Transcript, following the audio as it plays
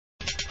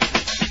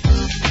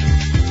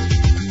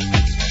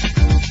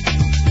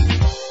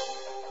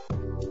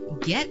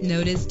Get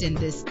noticed in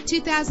this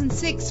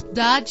 2006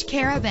 Dodge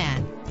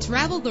Caravan.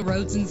 Travel the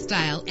roads in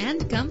style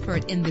and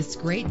comfort in this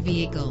great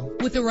vehicle.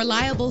 With a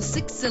reliable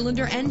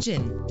 6-cylinder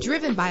engine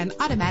driven by an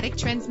automatic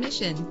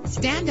transmission.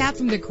 Stand out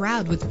from the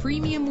crowd with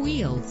premium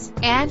wheels.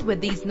 And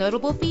with these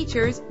notable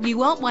features, you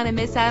won't want to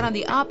miss out on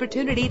the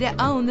opportunity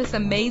to own this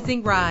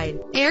amazing ride.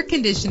 Air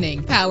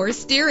conditioning, power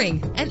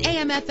steering, an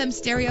AM/FM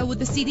stereo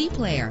with a CD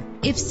player.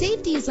 If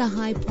safety is a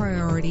high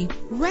priority,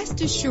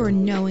 rest assured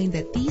knowing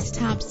that these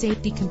top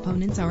safety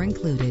components are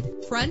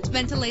included. Front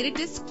ventilated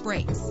disc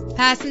brakes,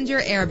 passenger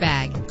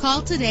airbag.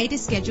 Call today to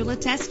schedule a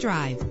test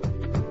drive.